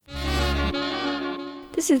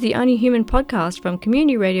This is the Only Human podcast from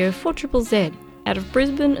Community Radio 4ZZZ out of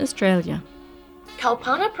Brisbane, Australia.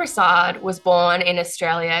 Kalpana Prasad was born in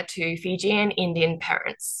Australia to Fijian Indian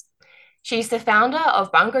parents. She's the founder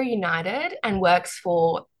of Bungo United and works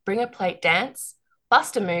for Bring a Plate Dance,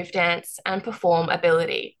 Bust a Move Dance, and Perform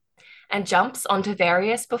Ability, and jumps onto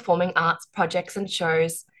various performing arts projects and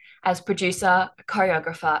shows as producer,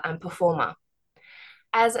 choreographer, and performer.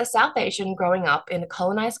 As a South Asian growing up in a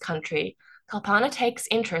colonized country, Kalpana takes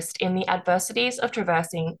interest in the adversities of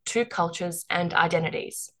traversing two cultures and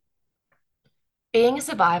identities. Being a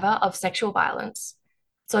survivor of sexual violence,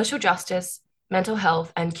 social justice, mental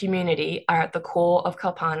health, and community are at the core of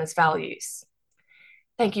Kalpana's values.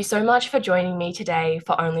 Thank you so much for joining me today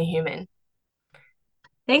for Only Human.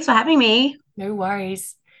 Thanks for having me. No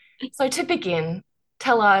worries. So to begin,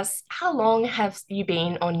 tell us, how long have you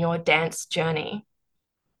been on your dance journey?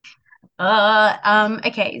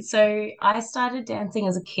 Okay, so I started dancing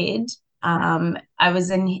as a kid. I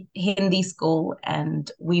was in Hindi school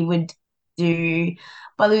and we would do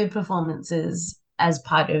Bollywood performances as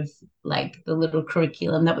part of like the little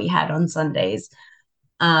curriculum that we had on Sundays.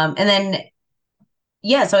 So I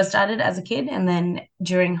started as a kid, and then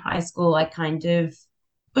during high school, I kind of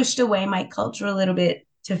pushed away my culture a little bit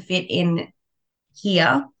to fit in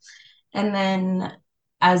here. And then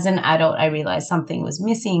as an adult, I realized something was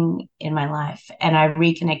missing in my life, and I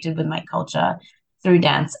reconnected with my culture through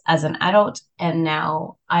dance as an adult. And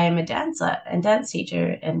now I am a dancer and dance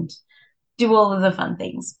teacher and do all of the fun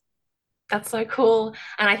things. That's so cool.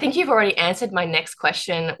 And I think you've already answered my next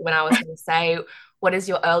question when I was going to say, what is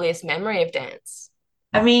your earliest memory of dance?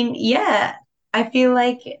 I mean, yeah, I feel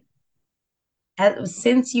like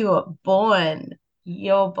since you were born,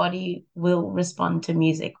 your body will respond to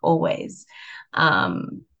music always.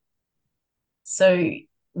 So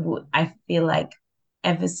I feel like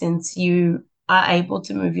ever since you are able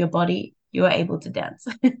to move your body, you are able to dance.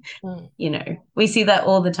 We see that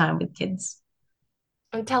all the time with kids.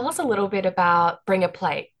 And tell us a little bit about Bring a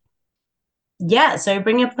Plate. Yeah, so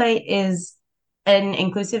Bring a Plate is an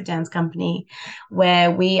inclusive dance company where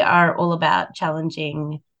we are all about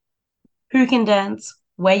challenging who can dance,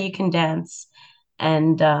 where you can dance,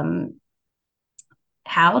 and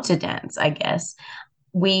how to dance, I guess.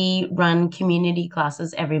 We run community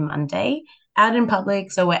classes every Monday out in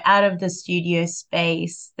public. So we're out of the studio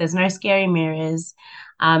space. There's no scary mirrors.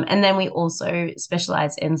 And then we also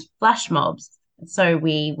specialize in flash mobs. So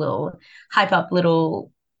we will hype up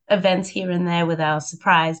little events here and there with our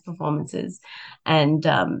surprise performances. And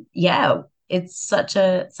it's such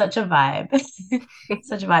a vibe.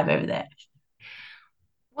 Such a vibe over there.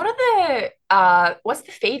 What's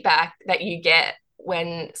the feedback that you get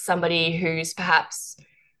when somebody who's perhaps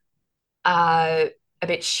a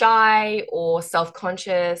bit shy or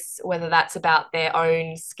self-conscious, whether that's about their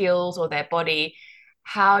own skills or their body,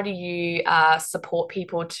 how do you support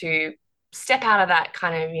people to step out of that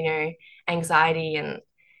kind of, anxiety and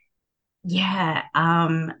Yeah,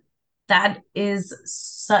 that is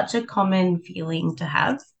such a common feeling to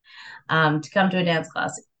have. To come to a dance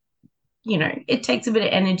class, it takes a bit of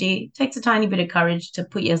energy, it takes a tiny bit of courage to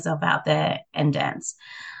put yourself out there and dance.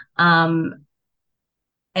 And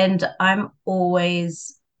I'm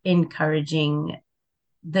always encouraging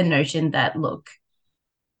the notion that, look,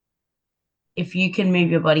 if you can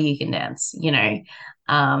move your body, you can dance,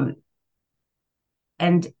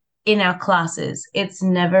 and in our classes, it's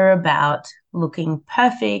never about looking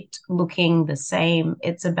perfect, looking the same.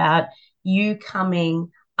 It's about you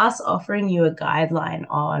us offering you a guideline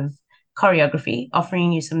of choreography,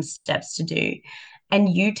 offering you some steps to do,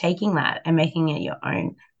 and you taking that and making it your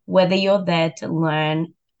own. Whether you're there to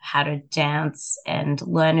learn how to dance and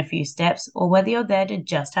learn a few steps, or whether you're there to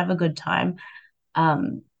just have a good time,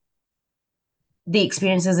 the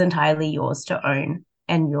experience is entirely yours to own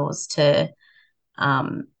and yours to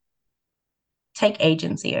take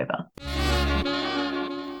agency over.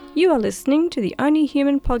 You are listening to the Only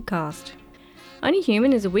Human podcast. Only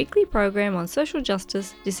Human is a weekly program on social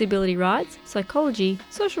justice, disability rights, psychology,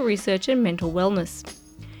 social research and mental wellness.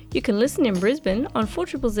 You can listen in Brisbane on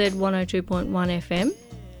 4ZZZ 102.1 FM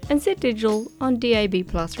and Z Digital on DAB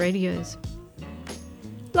Plus radios.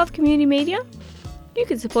 Love community media? You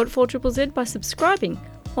can support 4ZZZ by subscribing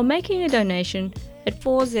or making a donation at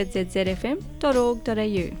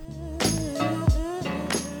 4ZZZFM.org.au.